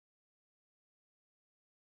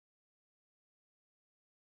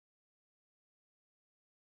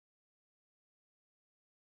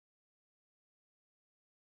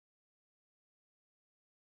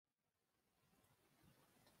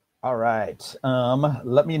All right.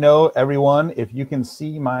 Let me know, everyone, if you can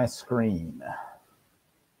see my screen.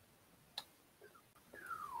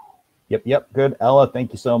 Yep. Good. Ella,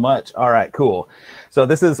 thank you so much. All right, cool. So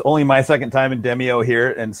this is only my second time in Demio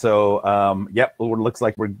here. And so, yep, it looks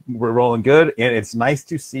like we're rolling good. And it's nice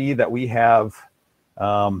to see that we have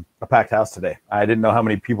a packed house today. I didn't know how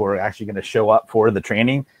many people are actually going to show up for the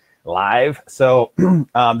training live. So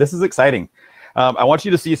this is exciting. I want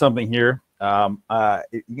you to see something here.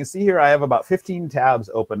 You can see here I have about 15 tabs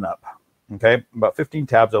open up. Okay, about 15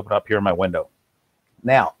 tabs open up here in my window.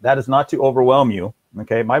 Now, that is not to overwhelm you.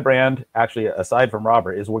 Okay, my brand, actually, aside from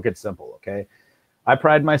Robert, is wicked simple. Okay, I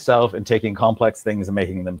pride myself in taking complex things and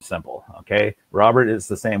making them simple. Okay, Robert is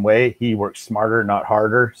the same way. He works smarter, not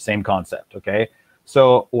harder. Same concept. Okay,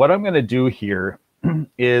 so what I'm going to do here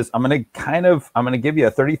is I'm going to give you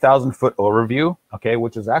a 30,000 foot overview. Okay,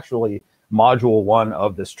 which is actually module 1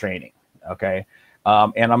 of this training. Okay,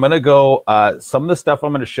 and I'm going to go. Some of the stuff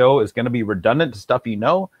I'm going to show is going to be redundant to stuff you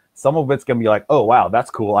know. Some of it's going to be like, oh, wow,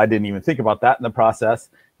 that's cool. I didn't even think about that in the process.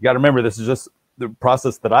 You got to remember, this is just the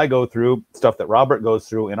process that I go through, stuff that Robert goes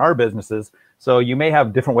through in our businesses. So you may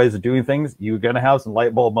have different ways of doing things. You're going to have some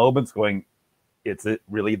light bulb moments going, it's it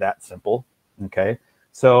really that simple? Okay.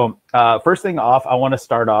 So first thing off, I want to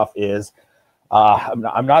start off is,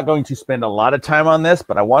 I'm not going to spend a lot of time on this,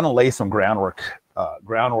 but I want to lay some groundwork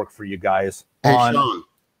for you guys. Hey, Sean.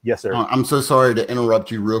 Yes, sir. I'm so sorry to interrupt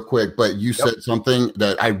you real quick, but you said something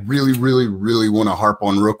that I really, really, really want to harp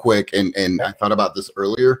on real quick. And I thought about this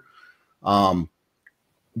earlier.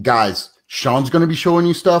 Guys, Sean's going to be showing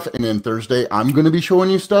you stuff. And then Thursday, I'm going to be showing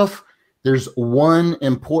you stuff. There's one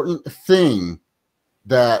important thing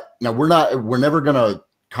that now we're never going to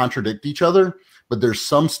contradict each other, but there's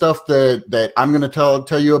some stuff that I'm going to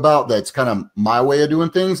tell you about. That's kind of my way of doing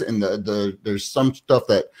things. And there's some stuff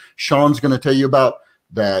that Sean's going to tell you about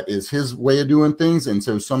that is his way of doing things. And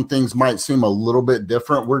so some things might seem a little bit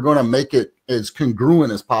different. We're going to make it as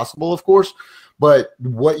congruent as possible, of course. But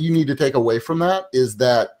what you need to take away from that is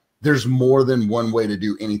that there's more than one way to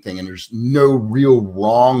do anything. And there's no real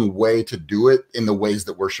wrong way to do it in the ways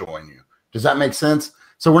that we're showing you. Does that make sense?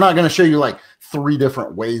 So we're not going to show you like 3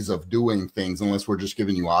 different ways of doing things unless we're just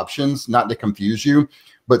giving you options, not to confuse you.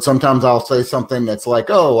 But sometimes I'll say something that's like,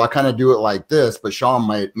 oh, I kind of do it like this, but Sean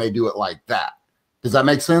may do it like that. Does that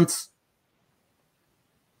make sense?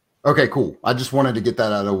 Okay, cool. I just wanted to get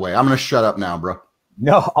that out of the way. I'm going to shut up now, bro.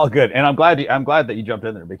 No, all good. And I'm glad that you jumped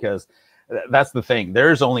in there, because that's the thing.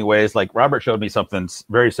 There's only ways. Like Robert showed me something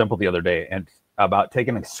very simple the other day and about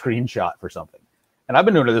taking a screenshot for something. And I've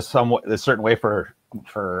been doing this this certain way for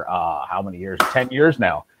how many years? 10 years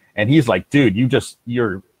now. And he's like, dude,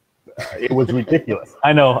 it was ridiculous.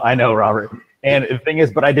 I know, Robert. And the thing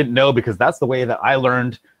is, but I didn't know, because that's the way that I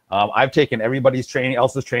learned. I've taken everybody's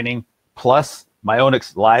else's training, plus my own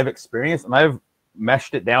live experience, and I've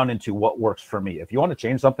meshed it down into what works for me. If you want to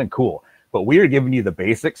change something, cool. But we are giving you the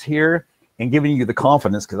basics here and giving you the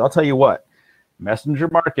confidence, because I'll tell you what, messenger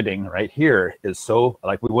marketing right here is so,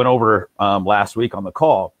 like we went over last week on the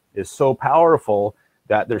call, is so powerful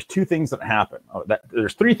that there's 2 things that happen.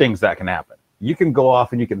 There's 3 things that can happen. You can go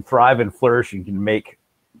off and you can thrive and flourish. You can make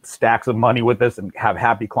stacks of money with this and have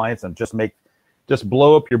happy clients and just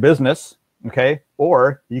blow up your business, okay?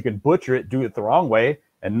 Or you can butcher it, do it the wrong way,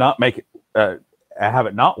 and not make it, have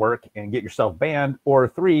it not work and get yourself banned. Or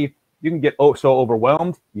 3, you can get so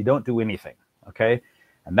overwhelmed you don't do anything, okay?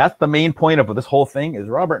 And that's the main point of this whole thing, is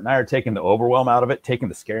Robert and I are taking the overwhelm out of it, taking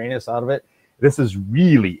the scariness out of it. This is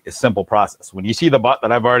really a simple process. When you see the bot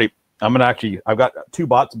that I've got 2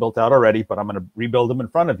 bots built out already, but I'm going to rebuild them in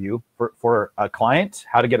front of you for a client,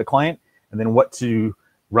 how to get a client, and then what to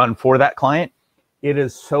run for that client. It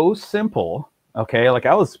is so simple, okay? Like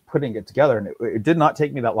I was putting it together, and it did not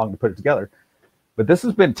take me that long to put it together. But this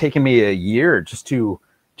has been taking me a year just to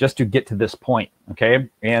get to this point, okay?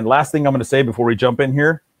 And last thing I'm going to say before we jump in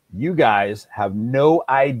here, you guys have no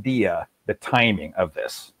idea the timing of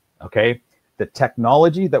this, okay? The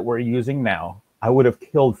technology that we're using now, I would have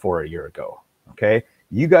killed for a year ago, okay?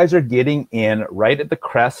 You guys are getting in right at the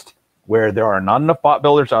crest where there are not enough bot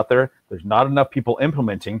builders out there. There's not enough people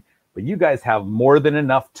implementing. But you guys have more than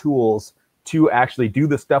enough tools to actually do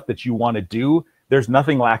the stuff that you want to do. There's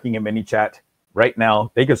nothing lacking in ManyChat right now.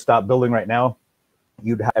 They could stop building right now.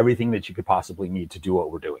 You'd have everything that you could possibly need to do what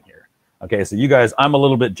we're doing here. Okay, so you guys, I'm a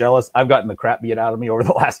little bit jealous. I've gotten the crap beat out of me over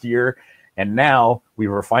the last year. And now we've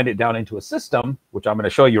refined it down into a system, which I'm going to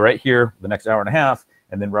show you right here the next hour and a half.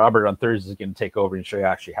 And then Robert on Thursday is going to take over and show you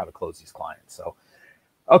actually how to close these clients. So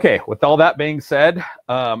okay, with all that being said,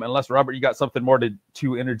 unless Robert, you got something more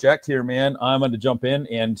to interject here, man, I'm going to jump in,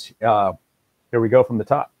 and here we go from the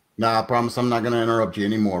top. Nah, I promise I'm not going to interrupt you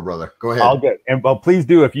anymore, brother. Go ahead. All good. And well, please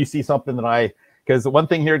do if you see something that because the one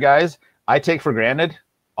thing here, guys, I take for granted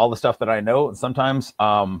all the stuff that I know. And sometimes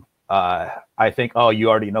I think, oh, you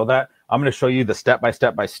already know that. I'm going to show you the step by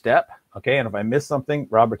step by step. Okay. And if I miss something,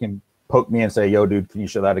 Robert can poke me and say, yo, dude, can you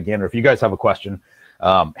show that again? Or if you guys have a question,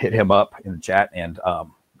 hit him up in the chat and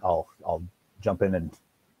I'll jump in and,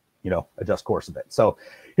 adjust course a bit. So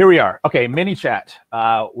here we are. Okay, mini chat.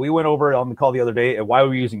 We went over on the call the other day and why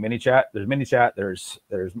we're using mini chat. There's mini chat. There's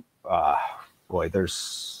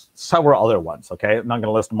several other ones. Okay, I'm not going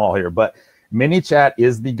to list them all here, but mini chat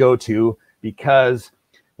is the go-to because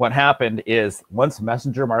what happened is once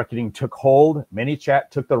messenger marketing took hold, mini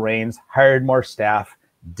chat took the reins, hired more staff,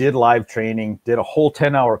 did live training, did a whole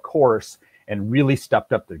 10-hour course, and really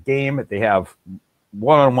stepped up their game. They have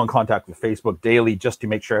one-on-one contact with Facebook daily just to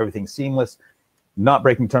make sure everything's seamless, not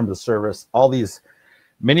breaking terms of service. All these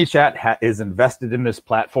mini chat is invested in this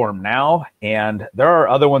platform now, and there are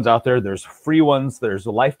other ones out there. There's free ones, there's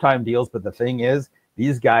lifetime deals, but the thing is,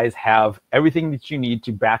 these guys have everything that you need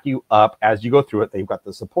to back you up as you go through it. They've got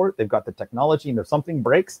the support, they've got the technology, and if something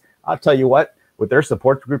breaks, I'll tell you what, with their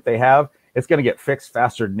support group they have, it's going to get fixed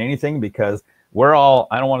faster than anything because we're all,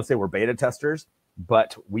 I don't want to say we're beta testers,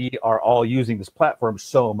 but we are all using this platform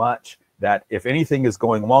so much that if anything is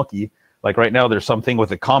going wonky, like right now, there's something with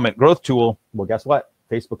the comment growth tool. Well, guess what?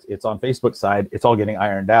 It's on Facebook's side. It's all getting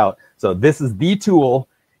ironed out. So this is the tool.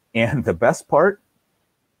 And the best part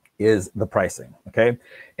is the pricing. Okay.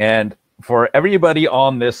 And for everybody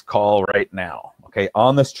on this call right now, okay,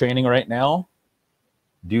 on this training right now,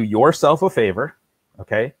 do yourself a favor.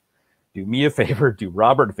 Okay. Do me a favor. Do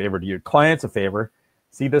Robert a favor. Do your clients a favor.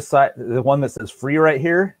 See this side, the one that says free right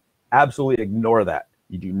here? Absolutely ignore that.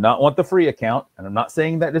 You do not want the free account, and I'm not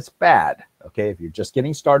saying that it's bad, okay? If you're just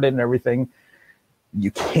getting started and everything,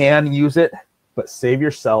 you can use it, but save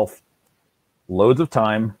yourself loads of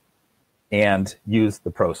time and use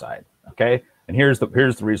the pro side, okay? And here's the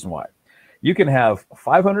reason why. You can have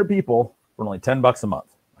 500 people for only $10 a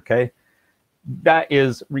month, okay? That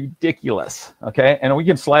is ridiculous, okay? And we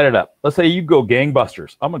can slide it up. Let's say you go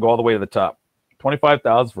gangbusters. I'm gonna go all the way to the top.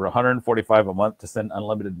 25,000 for 145 a month to send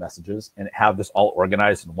unlimited messages and have this all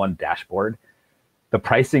organized in one dashboard. The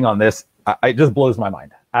pricing on this, it just blows my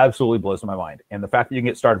mind. Absolutely blows my mind. And the fact that you can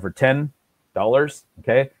get started for $10,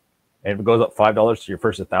 okay, and if it goes up $5 to your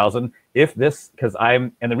first 1,000,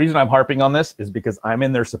 and the reason I'm harping on this is because I'm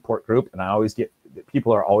in their support group and I always get,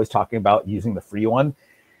 people are always talking about using the free one.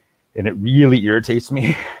 And it really irritates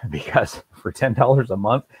me because for $10 a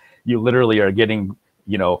month, you literally are getting,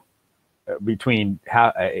 between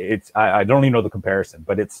I don't even know the comparison,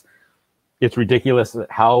 but it's ridiculous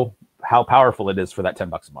how powerful it is for that $10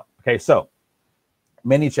 a month. Okay, so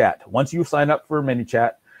mini chat. Once you sign up for mini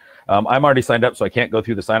chat, I'm already signed up, so I can't go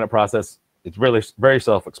through the sign up process. It's really very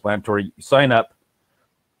self-explanatory. You sign up,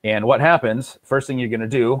 and what happens? First thing you're going to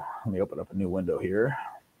do. Let me open up a new window here.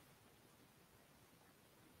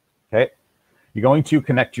 Okay. You're going to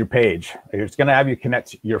connect your page. It's going to have you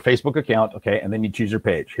connect your Facebook account, okay, and then you choose your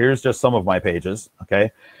page. Here's just some of my pages, okay.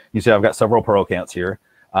 You see I've got several pro accounts here.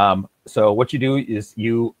 So what you do is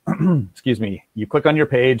you, excuse me, you click on your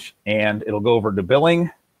page and it'll go over to billing.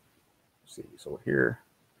 Let's see, so here,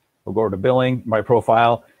 we'll go over to billing, my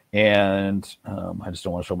profile, and I just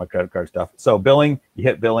don't want to show my credit card stuff. So billing, you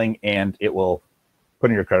hit billing, and it will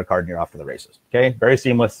put in your credit card and you're off to the races, okay. Very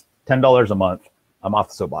seamless, $10 a month. I'm off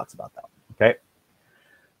the soapbox about that. Okay,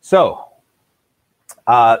 so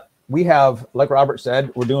we have, like Robert said,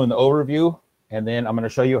 we're doing the overview, and then I'm going to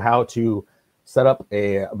show you how to set up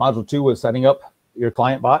a module 2 with setting up your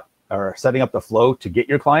client bot or setting up the flow to get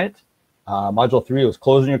your client. Module 3 was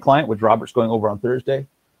closing your client, which Robert's going over on Thursday.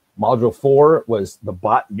 Module 4 was the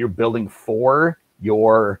bot you're building for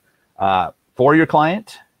your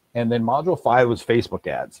client, and then module 5 was Facebook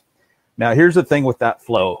ads. Now, here's the thing with that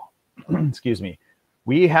flow. Excuse me.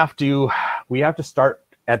 We have to start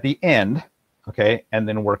at the end, okay, and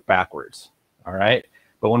then work backwards. All right.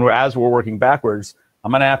 But as we're working backwards, I'm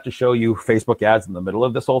going to have to show you Facebook ads in the middle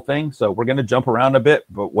of this whole thing. So we're going to jump around a bit,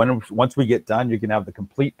 but once we get done, you can have the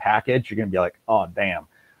complete package. You're going to be like, oh, damn,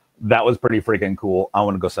 that was pretty freaking cool. I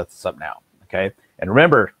want to go set this up now. Okay. And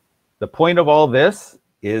remember, the point of all this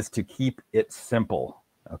is to keep it simple.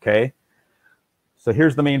 Okay. So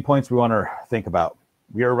here's the main points we want to think about.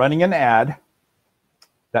 We are running an ad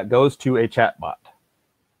that goes to a chatbot.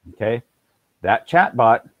 Okay. That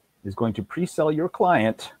chatbot is going to pre-sell your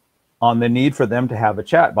client on the need for them to have a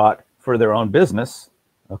chatbot for their own business.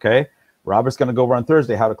 Okay. Robert's going to go over on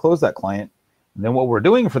Thursday how to close that client. And then what we're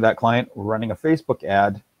doing for that client, we're running a Facebook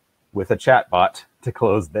ad with a chatbot to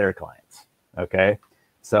close their clients. Okay.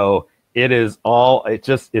 So it is all,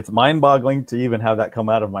 it's mind-boggling to even have that come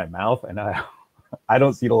out of my mouth. And I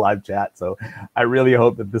don't see the live chat. So I really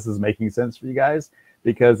hope that this is making sense for you guys,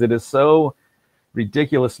 because it is so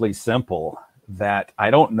ridiculously simple that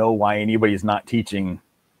I don't know why anybody's not teaching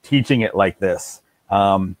it like this.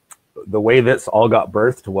 The way this all got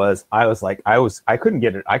birthed was I couldn't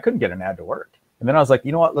get an ad to work. And then I was like,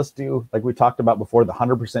 you know what, let's do, like we talked about before, the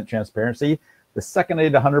 100% transparency. The second I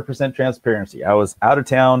did 100% transparency, I was out of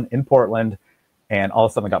town in Portland, and all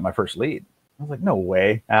of a sudden I got my first lead. I was like, no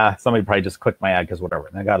way. Somebody probably just clicked my ad because whatever.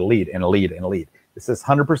 And I got a lead and a lead and a lead. It says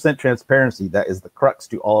 100% transparency. That is the crux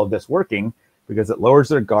to all of this working, because it lowers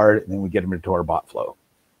their guard, and then we get them into our bot flow.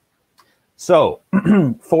 So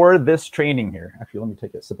for this training here, actually, let me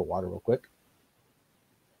take a sip of water real quick.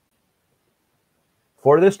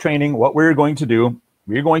 For this training, what we're going to do,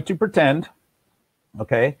 we're going to pretend,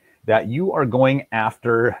 okay, that you are going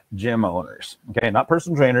after gym owners, okay? Not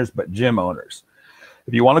personal trainers, but gym owners.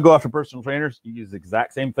 If you want to go after personal trainers, you use the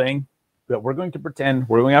exact same thing, but we're going to pretend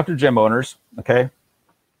we're going after gym owners, okay?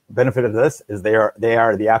 The benefit of this is they are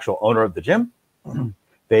the actual owner of the gym.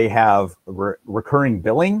 They have recurring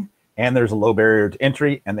billing, and there's a low barrier to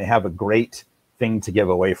entry, and they have a great thing to give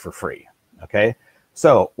away for free, okay?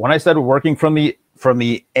 So when I said we're working from the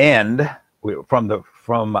end, from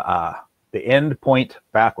the end point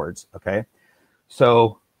backwards, okay?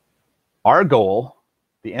 So our goal,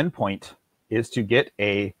 the end point, is to get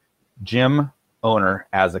a gym owner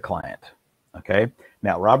as a client, okay?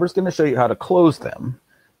 Now, Robert's going to show you how to close them,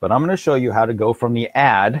 but I'm going to show you how to go from the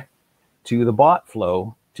ad to the bot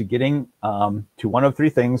flow to getting to one of three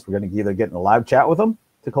things. We're going to either get in a live chat with them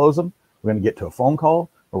to close them, we're going to get to a phone call,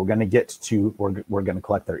 or we're going to get to, we're going to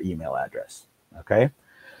collect their email address, okay?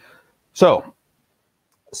 So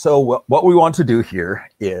what we want to do here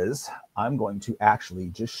is I'm going to actually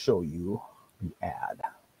just show you the ad.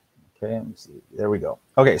 Okay, let me see. There we go.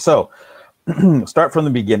 Okay, so start from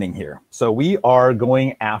the beginning here. So we are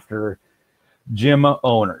going after gym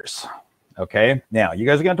owners. Okay, now you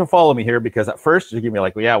guys are going to follow me here, because at first you're going to be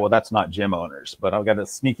like, well, yeah, well, that's not gym owners, but I've got a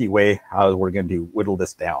sneaky way how we're going to whittle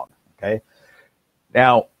this down. Okay,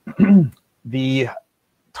 now the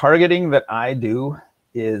targeting that I do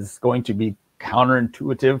is going to be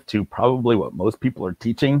counterintuitive to probably what most people are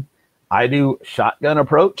teaching. I do shotgun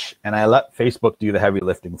approach, and I let Facebook do the heavy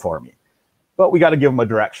lifting for me. But we got to give them a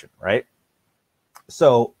direction, right?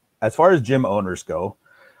 So as far as gym owners go,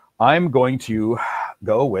 I'm going to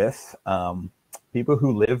go with people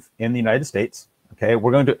who live in the United States. Okay, I'm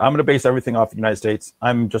going to base everything off the United States.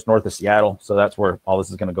 I'm just north of Seattle, so that's where all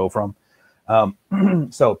this is going to go from.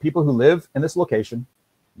 So people who live in this location,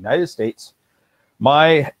 United States.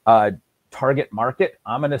 My target market,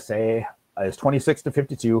 I'm going to say, is 26 to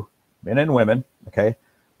 52 men and women. Okay,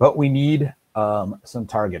 but we need some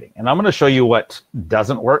targeting, and I'm going to show you what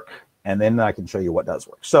doesn't work, and then I can show you what does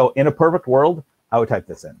work. So in a perfect world, I would type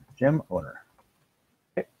this in: gym owner.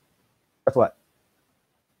 Okay, guess what?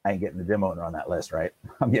 I ain't getting the gym owner on that list, right?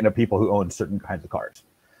 I'm getting the people who own certain kinds of cars.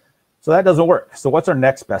 So that doesn't work. So what's our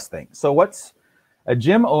next best thing? So what's a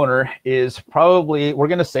gym owner is probably, we're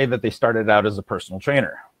going to say that they started out as a personal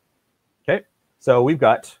trainer. Okay, so we've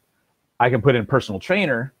got, I can put in personal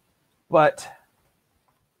trainer, but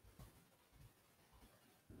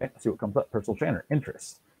okay, let's see what comes up. Personal trainer,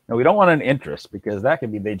 interests. Now, we don't want an interest, because that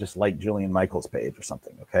could be they just like Jillian Michaels' page or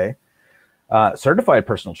something, okay? Certified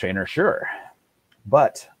personal trainer, sure.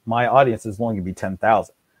 But my audience is only going to be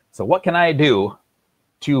 10,000. So what can I do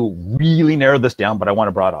to really narrow this down, but I want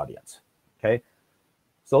a broad audience, okay?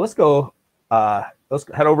 So let's go, let's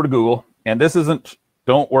head over to Google. And this isn't,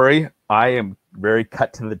 don't worry, I am very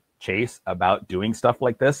cut to the chase about doing stuff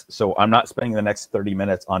like this. So I'm not spending the next 30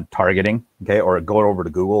 minutes on targeting, okay, or going over to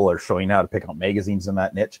Google or showing you how to pick out magazines in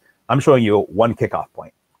that niche. I'm showing you one kickoff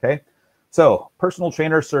point, okay? So personal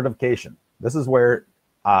trainer certification. This is where,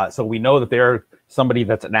 so we know that they're somebody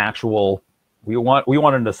that's an actual, we want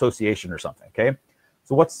an association or something, okay?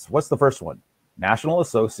 So what's the first one? National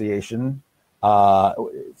Association,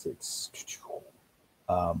 what's it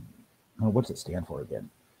stand for again?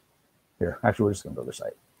 Here, actually, we're just gonna go to their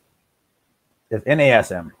site. It's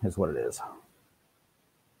NASM is what it is.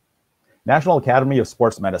 National Academy of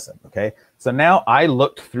Sports Medicine, okay? So now I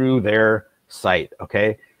looked through their site,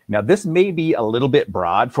 okay? Now this may be a little bit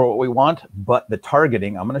broad for what we want, but the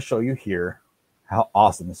targeting, I'm gonna show you here how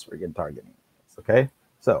awesome this friggin' targeting is, okay?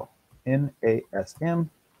 So NASM,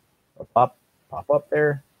 pop up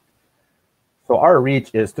there. So our reach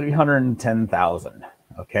is 310,000,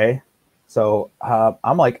 okay? So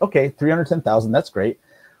I'm like, okay, 310,000, that's great.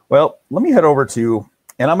 Well, let me head over to,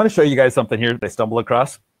 and I'm going to show you guys something here that I stumbled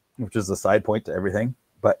across, which is a side point to everything.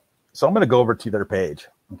 So I'm going to go over to their page.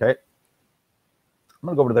 Okay. I'm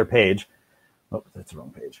going to go over to their page. Oh, that's the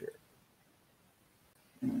wrong page here.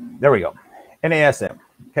 There we go. NASM.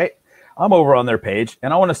 Okay. I'm over on their page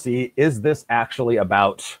and I want to see, is this actually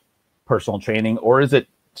about personal training or is it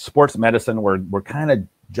sports medicine where we're kind of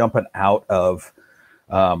jumping out of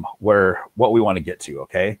what we want to get to.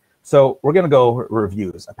 Okay. So we're going to go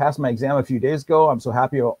reviews. I passed my exam a few days ago. I'm so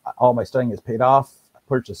happy all my studying is paid off. I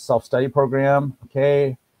purchased self-study program.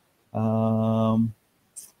 Okay.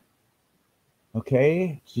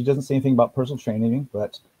 Okay. She doesn't say anything about personal training,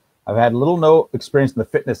 but I've had no experience in the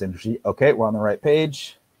fitness industry. Okay. We're on the right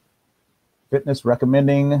page. Fitness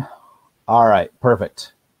recommending. All right.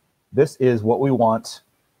 Perfect. This is what we want.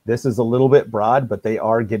 This is a little bit broad, but they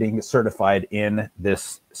are getting certified in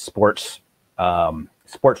this sports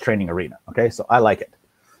training arena. Okay, so I like it.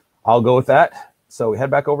 I'll go with that. So we head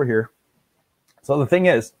back over here. So the thing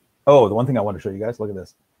is, the one thing I want to show you guys, look at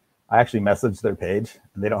this. I actually messaged their page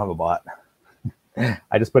and they don't have a bot.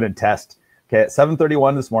 I just put in test. Okay, at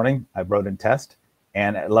 7:31 this morning, I wrote in test,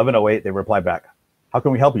 and at 11:08, they replied back. How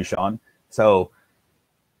can we help you, Sean? So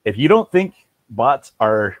if you don't think bots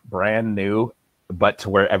are brand new, but to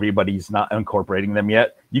where everybody's not incorporating them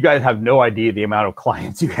yet, you guys have no idea the amount of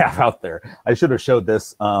clients you have out there. I should have showed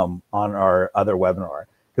this on our other webinar,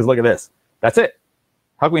 because look at this. That's it.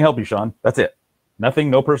 How can we help you, Sean? That's it. Nothing,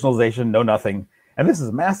 no personalization, no nothing. And this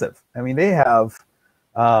is massive. I mean, they have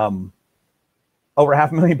over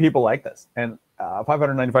 500,000 people like this, and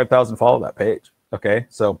 595,000 follow that page. Okay,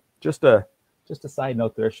 so just a side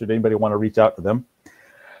note there, should anybody want to reach out to them.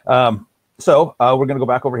 So we're going to go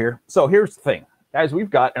back over here. So here's the thing, guys, we've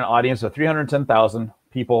got an audience of 310,000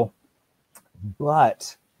 people,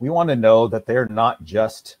 but we want to know that they're not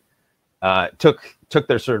just took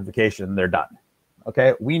their certification and they're done.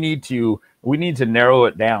 Okay, we need to narrow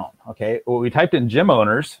it down. Okay, well, we typed in gym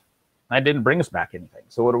owners, and it didn't bring us back anything.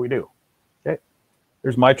 So what do? Okay,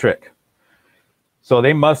 here's my trick. So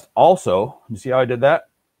they must also, you see how I did that?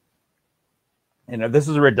 And if this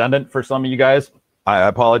is redundant for some of you guys, I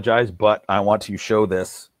apologize, but I want to show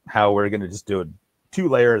this, how we're going to just do a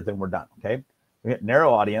 2-layer, then we're done. Okay, we hit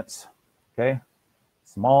narrow audience. Okay,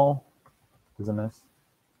 small business.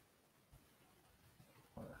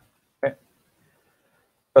 Okay,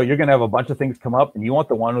 so you're going to have a bunch of things come up, and you want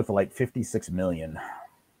the one with like 56 million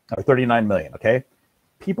or 39 million. Okay,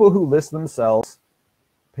 people who list themselves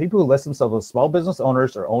as small business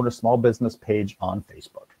owners or own a small business page on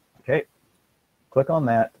Facebook. Okay, click on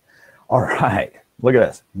that. All right. Look at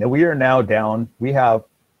this. Now we are now down. We have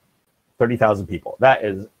 30,000 people. That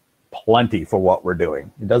is plenty for what we're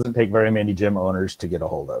doing. It doesn't take very many gym owners to get a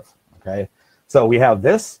hold of. Okay. So we have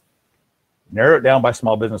this, narrow it down by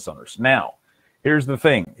small business owners. Now, here's the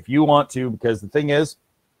thing. If you want to, because the thing is,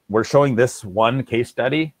 we're showing this one case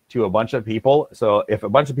study to a bunch of people. So if a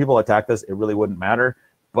bunch of people attack this, it really wouldn't matter.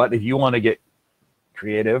 But if you want to get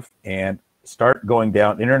creative and start going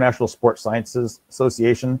down International Sports Sciences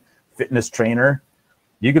Association, fitness trainer,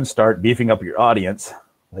 you can start beefing up your audience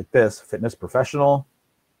like this. Fitness professional,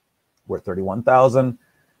 we're 31,000.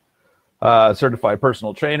 Certified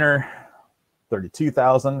personal trainer,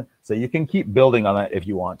 32,000. So you can keep building on that if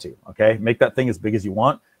you want to. Okay, make that thing as big as you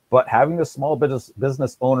want. But having the small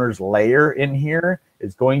business owners layer in here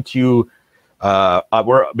is going to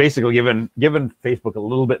we're basically giving Facebook a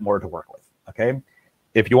little bit more to work with. Okay,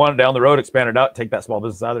 if you want it down the road, expand it out, take that small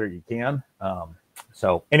business out of there, you can.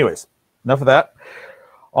 So anyways, enough of that.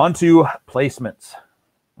 On to placements.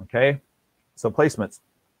 Okay, so placements.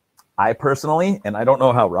 I personally, and I don't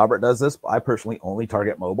know how Robert does this, but I personally only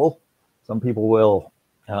target mobile. Some people will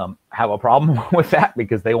have a problem with that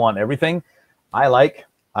because they want everything. I like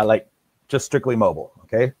just strictly mobile.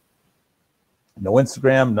 Okay, no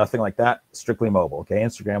Instagram, nothing like that. Strictly mobile. Okay,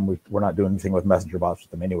 Instagram, we're not doing anything with messenger bots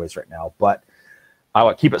with them anyways right now, but I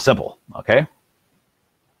would keep it simple. Okay.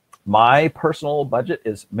 My personal budget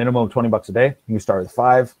is minimum of 20 bucks a day. You can start with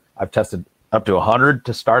 5. I've tested up to 100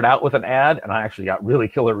 to start out with an ad, and I actually got really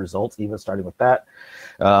killer results even starting with that.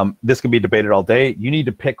 This can be debated all day. You need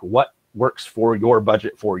to pick what works for your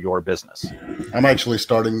budget for your business. I'm actually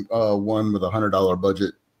starting one with $100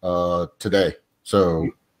 budget today.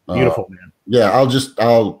 So beautiful, man. Yeah,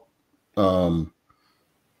 I'll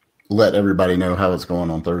let everybody know how it's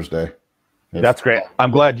going on Thursday. That's great.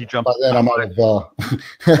 I'm glad you jumped. By then I might have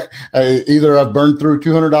either I've burned through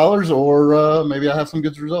 $200 or maybe I have some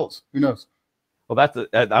good results. Who knows? Well,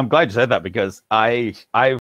 I'm glad you said that because I've